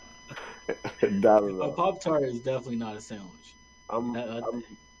 Doubt it A all. Pop-Tart is definitely not a sandwich. I'm That-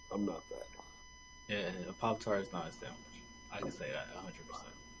 not that. Yeah, a Pop-Tart is not a sandwich. I can say that 100%.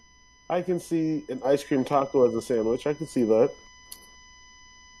 I can see an ice cream taco as a sandwich. I can see that.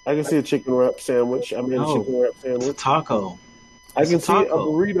 I can see a chicken wrap sandwich. I mean, a No. chicken wrap It's a sandwich. taco. I can it's a see a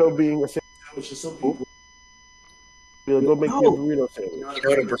taco. burrito being a sandwich to some people. Be like, go make me a No. burrito sandwich. You know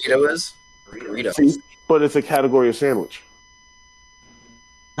what a burrito is? Burrito. See, but it's a category of sandwich.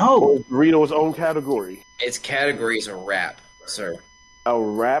 Or No. is burrito its own category? Its category is a wrap, sir. A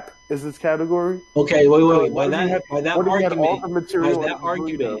wrap is its category. Okay, wait. What By if you that, had- by that what if you had all argument, the material by in that a burrito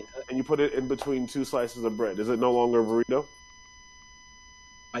argument, and you put it in between two slices of bread? Is it no longer a burrito?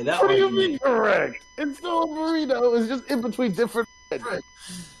 by that What do you mean argument, correct? It's still a burrito. It's just in between different bread.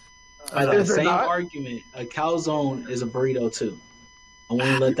 by that Is it same not? argument, a calzone is a burrito too. I want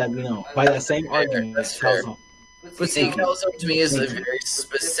to let that be known. By that same argument, That's fair. calzone But see, calzone to me is a very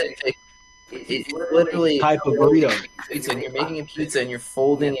specific. It's literally type of burrito. pizza, and you're making a pizza and you're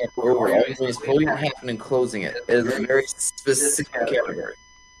folding it over. All you're doing is folding it in half and then closing it. It is a very specific category.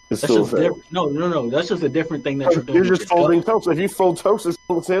 It's That's still just a sandwich. different. No. That's just a different thing that you're doing. You're with just the dough. folding toast. If you fold toast, it's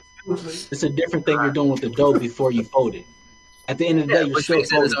still a sandwich. It's a different thing you're doing with the dough before you fold it. At the end of the day, Yeah, you're which still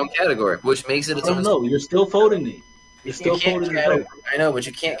makes it its folding. own category. Which makes it its own. No, you're still folding it. You're still You can't folding the dough. I know, but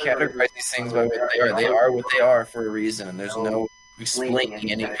you can't categorize these things by what they are. They are what they are for a reason, and there's no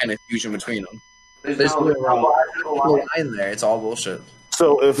explaining any kind of fusion between them. There's no line there. It's all bullshit.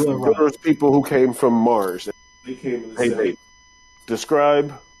 So if You're right. there was people who came from Mars, hey Nate,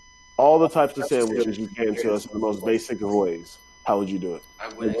 describe all the types of sandwiches you can to us in the most basic of ways. How would you do it? I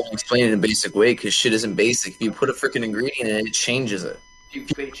wouldn't explain it in a basic way because shit isn't basic. If you put a freaking ingredient in it, it changes it. You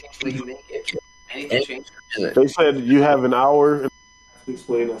change the way you make it. Anything It changes. changes it. They said you have an hour to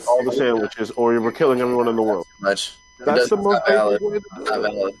explain us all the sandwiches, or we're killing everyone in the world. Much. That's the It's most not valid. basic way to It's do not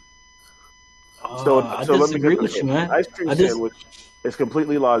it. valid. I let me disagree get with this you, straight. man. Ice cream I just- sandwich is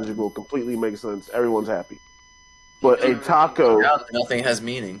completely logical, completely makes sense. Everyone's happy. But a taco, Now nothing has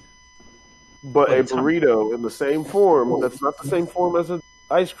meaning. but a Wait, Tom. burrito in the same form, that's not the same form as an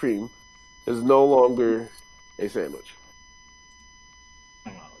ice cream, is no longer a sandwich.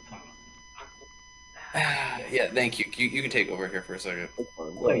 Yeah, thank you. You can take over here for a second. That's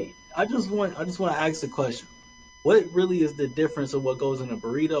fine. Wait, I just want to ask the question: what really is the difference of what goes in a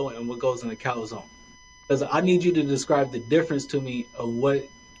burrito and what goes in a calzone? Because I need you to describe the difference to me of what.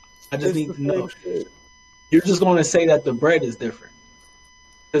 I just It's need the to know. same shit. You're just going to say that the bread is different.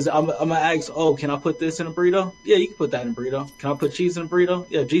 Because I'm gonna ask, oh, can I put this in a burrito? Yeah, you can put that in a burrito. Can I put cheese in a burrito?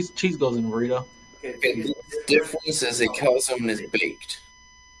 Yeah, cheese goes in a burrito. Okay, the difference is a calzone is baked.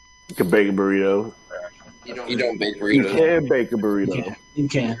 You can bake a burrito. You don't bake You burritos. can bake a You burrito. can. You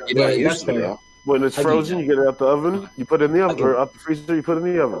can. You don't Right, use that's them, fair. though. When it's I get frozen, that. you get it out the oven, you put it in the oven, get or that. out the freezer, you put it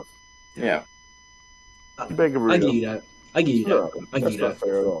in the oven. Yeah. You bake a burrito. I give you that. I give you that. No, I give that's you not that.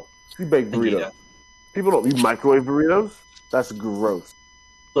 fair at all. You bake I give you burritos. that. People don't eat microwave burritos. That's gross.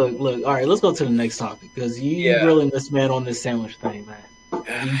 Look. All right, let's go to the next topic because you Yeah. grilling this man on this sandwich thing, man.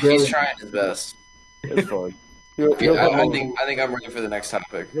 He's trying his best. It's fine. He'll, Yeah, come I over, think I'm ready for the next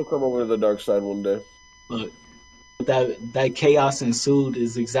topic. he'll come over to the dark side one day. Look, that chaos ensued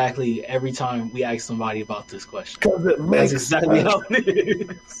is exactly every time we ask somebody about this question. Because it That's makes exactly sense. how it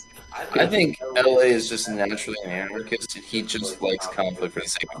is. I think LA is just naturally an anarchist, and he just likes conflict for the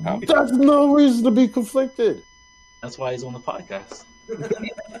sake of conflict. That's no reason to be conflicted. That's why he's on the podcast. And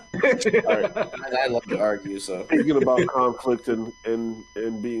I love to argue, so Speaking about conflict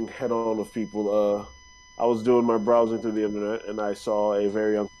and being head on with people, I was doing my browsing through the internet and I saw a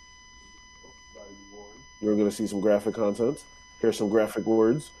very young. You're going to see some graphic content. Here's some graphic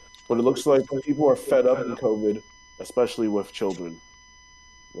words. But it looks like people are fed up in COVID, especially with children.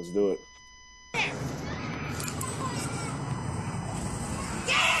 Let's do it.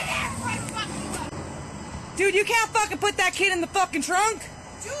 Dude, you can't fucking put that kid in the fucking trunk.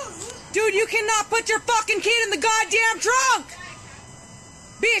 Dude, you cannot put your fucking kid in the goddamn trunk.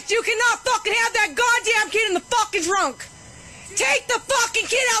 Bitch, you cannot fucking have that goddamn kid in the fucking trunk. Take the fucking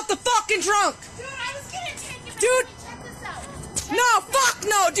kid out the fucking trunk. Dude, I was gonna take him. Dude. Check this out. No, fuck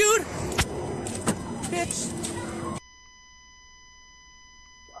no, dude. Bitch.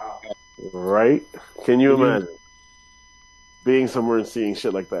 Right? Can you imagine being somewhere and seeing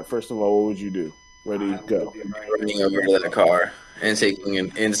shit like that? First of all, what would you do? Ready, go. Running over to that car and taking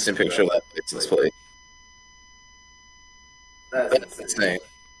an instant picture of that license plate. That's insane.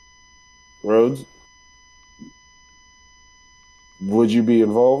 Rhodes, would you be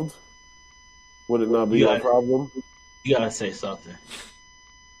involved? Would it not be Yeah. a problem? You gotta say something.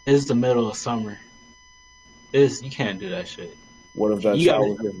 It's the middle of summer. You can't do that shit. What if that You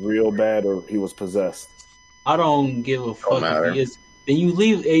child gotta- was just real bad or he was possessed? I don't give a fuck matter. if he is. Then you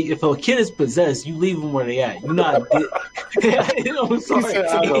leave. If a kid is possessed, you leave them where they at. You're not. I'm sorry. said,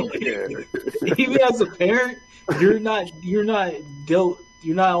 "I don't care." Even as a parent, you're not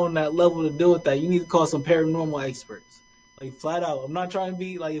on that level to deal with that. You need to call some paranormal experts. Like flat out. I'm not trying to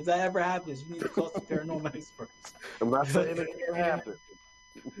be like if that ever happens, you need to call some paranormal experts. I'm not saying it can't happen.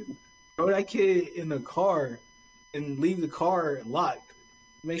 Throw that kid in the car and leave the car locked.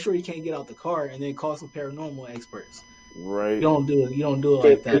 Make sure he can't get out the car, and then call some paranormal experts. Right. You don't do it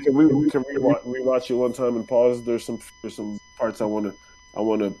like that. Can we rewatch it one time and pause? There's some parts I want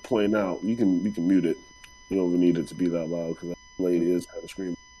to point out. You can mute it. You don't even need it to be that loud because that lady is kind of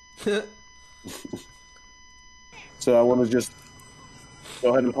screaming. So I want to just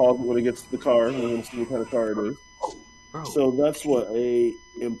go ahead and pause it when it gets to the car. We're going to see what kind of car it is. Bro. So that's what, a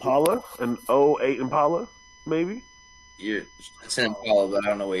Impala, an 08 Impala, maybe. It's an Impala, but I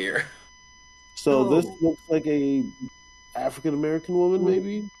don't know what year. So No. this looks like a African American woman,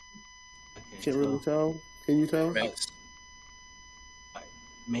 maybe. I Can't really tell. Can you tell?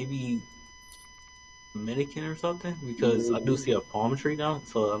 Maybe Dominican or something, because I do see a palm tree now,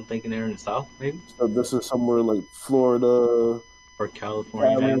 so I'm thinking they're in the south, maybe, So this is somewhere in like Florida, or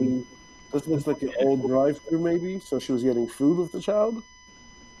California. Maybe. Cali. This looks like an old drive-through, maybe. So she was getting food with the child.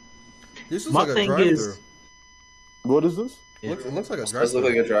 This is My like a thing drive-through. is, What is this? Yeah. It looks like a It does look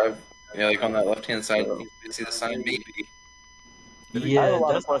drive-through. like a drive. Yeah, like on that left-hand side, you can see the sign maybe. I have a yeah, lot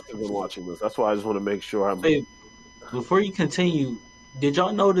of that's. questions when watching this. That's why I just want to make sure I'm. Wait, before you continue, did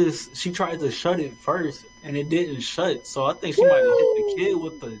y'all notice she tried to shut it first and it didn't shut? So I think she might have hit the kid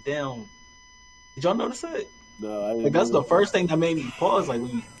with the damn. Did y'all notice that? No, I didn't Like that's know the first thing that made me pause. Like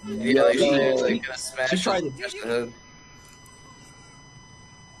when Yeah, like she was like she gonna smash tried to the head.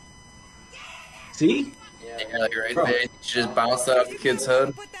 see. Yeah, like right there. She just bounced that off the kid's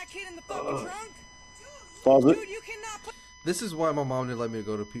head. Put that kid in the fucking trunk. Pause it. Dude, you cannot put. This is why my mom didn't let me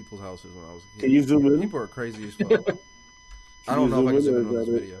go to people's houses when I was a kid. Can you zoom in? People are crazy as fuck. I don't know if I can zoom in on this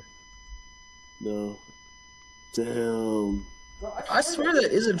video. No. Damn. I swear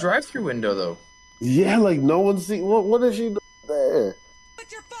that is a drive-through window though. Yeah, like no one's seen. What is she doing there?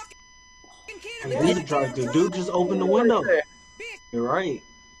 Put your fucking kid I in mean, the he's a drive through. Dude, just open the window. You're right.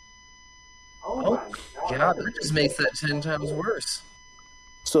 Oh God, that just makes that 10 times worse.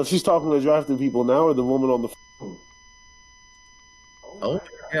 So she's talking to drive-through people now, or the woman on the phone? Oh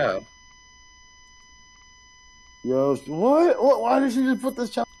yeah. Yo, what? Why did she just put this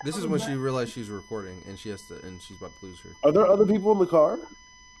child? This is when she realized she's recording and she's about to lose her. Are there other people in the car?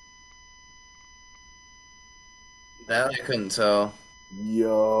 That I couldn't tell.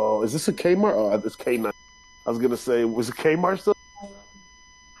 Yo, is this a Kmart? Oh, it's K9. I was gonna say, was it Kmart still?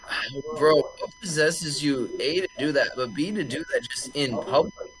 Bro, what possesses you, A, to do that, but B, to do that just in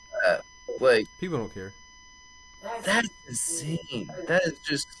public? Like, People don't care. that's insane. That is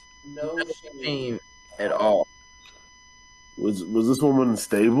just no shame at all. Was this woman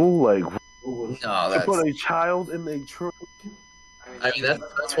stable? Like, No, to that's. put a child in a trunk? I mean,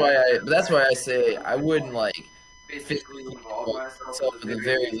 that's why I say I wouldn't like physically involve myself. At the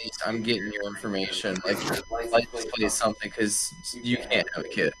very least, I'm getting your information, like license plate something, because you can't have a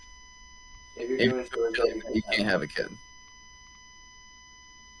kid. If you're doing shit like that, you can't have a kid.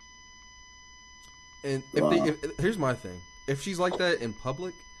 And if here's my thing: if she's like that in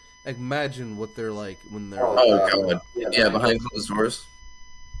public, imagine what they're like when they're. Oh God, yeah, behind closed doors.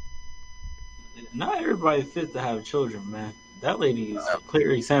 Not everybody fit to have children, man. That lady is a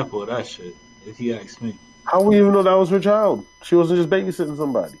clear example of that shit, if you ask me. How we even know that was her child? She wasn't just babysitting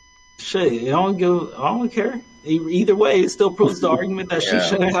somebody. Shit, I don't care. Either way, it still proves the argument that she Yeah.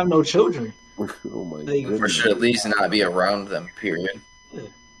 shouldn't have no children. Oh my Like, Or goodness. should at least not be around them. Period.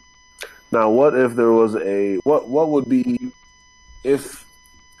 Now, what if there was what would be if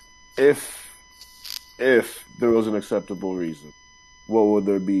there was an acceptable reason? What would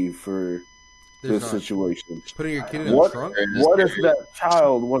there be for There's this not. situation? Putting your kid in What a trunk. what if that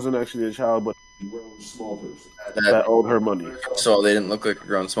child wasn't actually a child, but a grown small person that That, owed her money? so they didn't look like a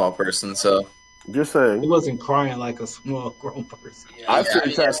grown small person. So Just He saying. wasn't crying like a small grown person. I've yeah, seen I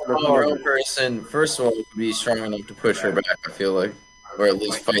mean, a tests in the small car. grown person, first of all, would be strong enough to push her back. I feel like, or at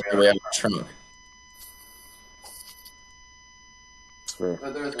least fight their way out of the trunk. That's Fair.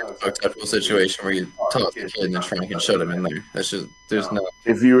 Acceptable situation where you toss the kid in the trunk and shut him in there. That's just there's no.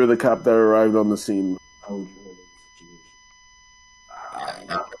 If you were the cop that arrived on the scene,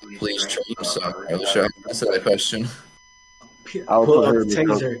 Police trained, so I was sure I answered that question. I'll pull put out her the in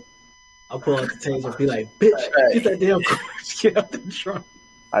the taser. I'll pull out the taser and be like, bitch, get that damn car, get out the trunk.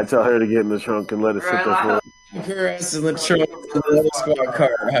 I tell her to get in the trunk and let it sit there for. Her ass in the trunk of the squad car.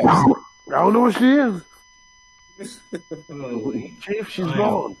 I don't know where she is. Oh, Chief, she's I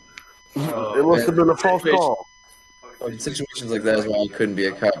gone. Oh, It must have been a false call. In situations like that is why you couldn't be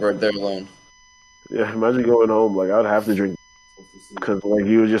a cop right there alone. Yeah, imagine going home. Like, I'd have to drink. Because, like,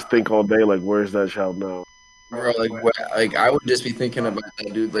 you would just think all day, like, where's that child now? Bro, like I would just be thinking about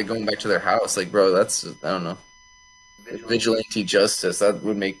that dude, like going back to their house. Like, bro, that's I don't know. Vigilante justice, that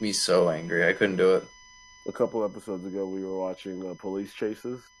would make me so angry. I couldn't do it. A couple episodes ago, we were watching Police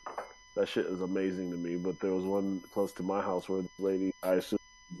Chases. That shit is amazing to me. But there was one close to my house where this lady, I assume,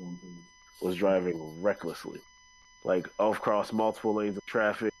 was driving recklessly. Like, across multiple lanes of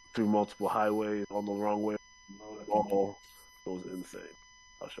traffic, through multiple highways, on the wrong way. Oh, it was insane.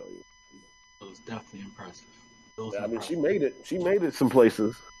 I'll show you. It was definitely impressive. I mean, she made it. She made it some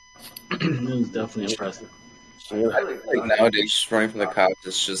places. It was definitely impressive. Yeah. Like nowadays, just running from the cops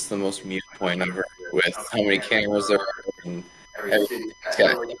is just the most mute point ever. With how many cameras there are and everything. It's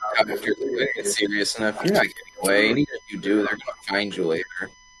got if you're getting serious enough, you're not getting away. And even if you do, they're gonna find you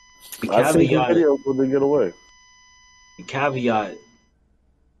later. The I've seen caveat, videos when they get away. the caveat.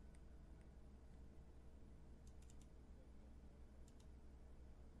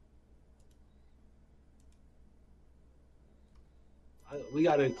 We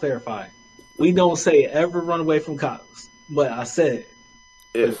got to clarify. We don't say ever run away from cops, but I said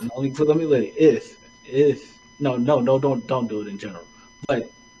If let me let it. If no, don't do it in general. But you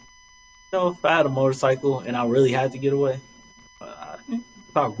know, if I had a motorcycle and I really had to get away,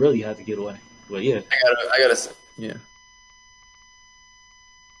 if I really had to get away, but yeah, I gotta say, yeah.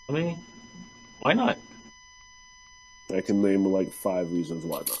 I mean, why not? I can name like 5 reasons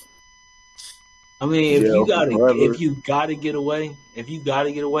why not. I mean, if Yeah, you gotta get away, and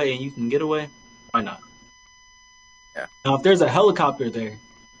you can get away, why not? Yeah. Now, if there's a helicopter there,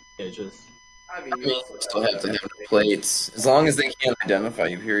 yeah, just I mean, you still have to have the plates as long as they can't identify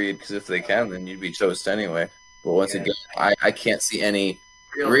you. Period. Because if they can, then you'd be toast anyway. But once again, I can't see any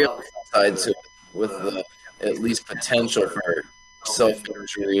real side to it with the at least potential for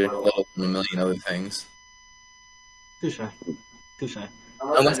self-injury, let alone a million other things. touche.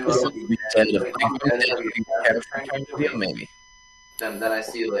 Unless it's be dead of maybe. Then I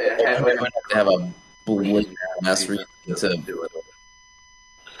see like I might have to have a blatant mass reason to do it.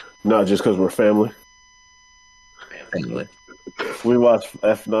 Not just because we're family. Anyway. We watched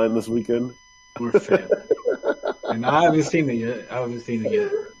F9 this weekend. We're family. And I haven't seen it yet.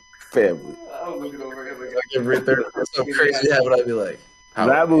 Family. It's so crazy to have it. I'd be like,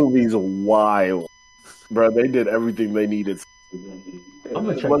 That movie's wild. Bro, they did everything they needed. I'm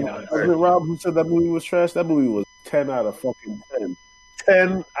gonna check Was it out. it Rob who said that movie was trash? That movie was 10 out of fucking 10.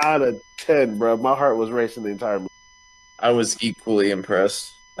 10 out of 10, bro. My heart was racing the entire movie. I was equally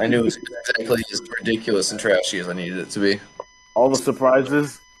impressed. I knew it was exactly as ridiculous and trashy as I needed it to be. All the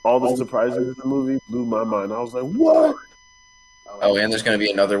surprises in the movie blew my mind. I was like, what? Oh, and there's going to be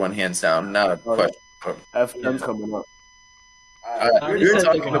another one, hands down. Not a question. F10's coming up. We were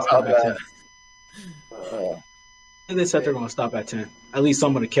talking about that. They said they're going to stop at 10. At least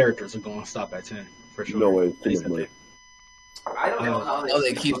some of the characters are going to stop at 10 for sure. No way. They said they- I don't know how Oh,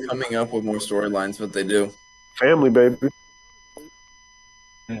 they keep coming up with more storylines, but they do. Family, baby.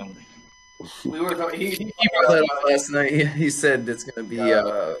 Family. we were talking. He brought that up last night. He said it's going to be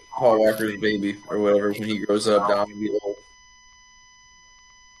Paul Walker's baby or whatever when he grows up down to be old.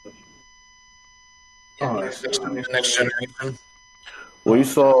 The next generation. We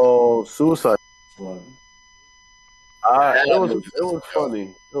saw Suicide. It was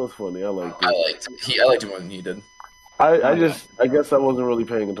funny. It was funny. I liked it. I liked it more than he did. I guess I wasn't really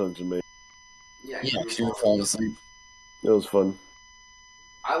paying attention, man. Yeah, because you were falling asleep. It was fun.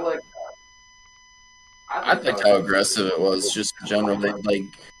 I like I liked how aggressive it was, just generally. Like,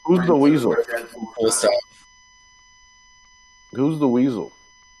 Who's the weasel? full stop. Who's the weasel?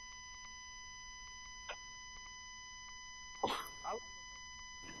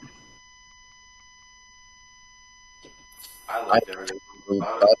 I like everything.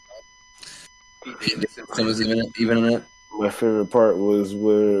 Some was even in it. My favorite part was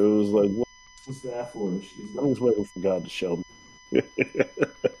where it was like, what's that for? I'm just waiting for God to show me.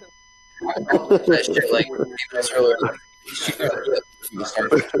 That shit, like, that's really,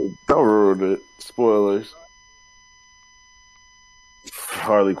 Don't ruin it. Spoilers.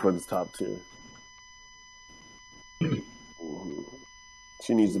 Harley Quinn's top tier. Mhm.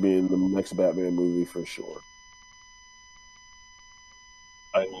 She needs to be in the next Batman movie for sure.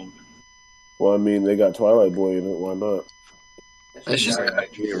 I won't. Well, I mean, they got Twilight Boy in it. Why not? It's just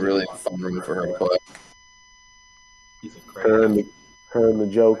actually a really fun room for her to play. He's a Her crazy. and the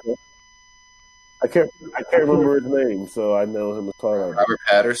Joker. I can't remember his name, so I know him as Twilight Boy. Robert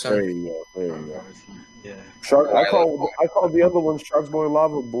Patterson. There you go. There you go. Yeah. Shark. I called the other one Shark Boy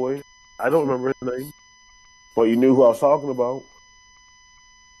Lava Boy. I don't remember his name, but you knew who I was talking about.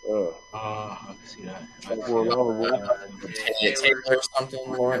 I can see that. Shark Boy Lava Boy. Taylor or something,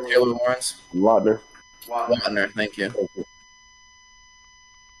 Taylor Lawrence. Lautner. Lautner, thank you.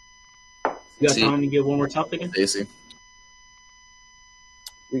 You got time to get one more topic in? Stacy.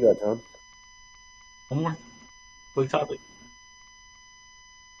 We got time. One more quick topic.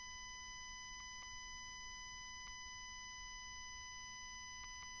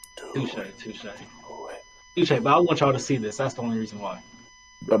 Touche. But I want y'all to see this. That's the only reason why.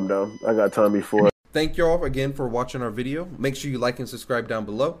 I'm down. I got time before. Thank you all again for watching our video. Make sure you like and subscribe down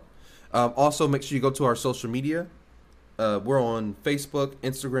below. Also, make sure you go to our social media. We're on Facebook,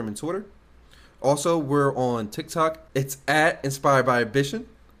 Instagram, and Twitter. Also, we're on TikTok. It's at Inspired by Ambition.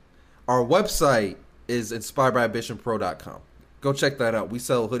 Our website is inspiredbyambitionpro.com. Go check that out. We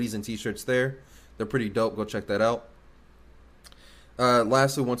sell hoodies and t-shirts there. They're pretty dope. Go check that out.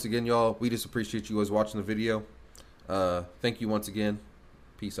 Lastly, once again, y'all, we just appreciate you guys watching the video. Thank you once again.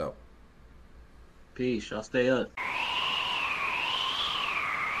 Peace out. Peace. Y'all stay up.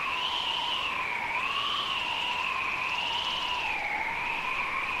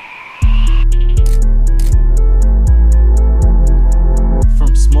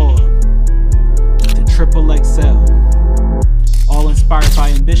 From small to triple XL, all inspired by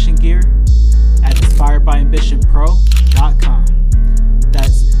ambition gear at inspiredbyambitionpro.com.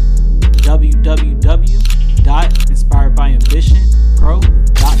 That's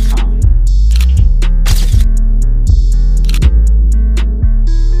www.inspiredbyambitionpro.com.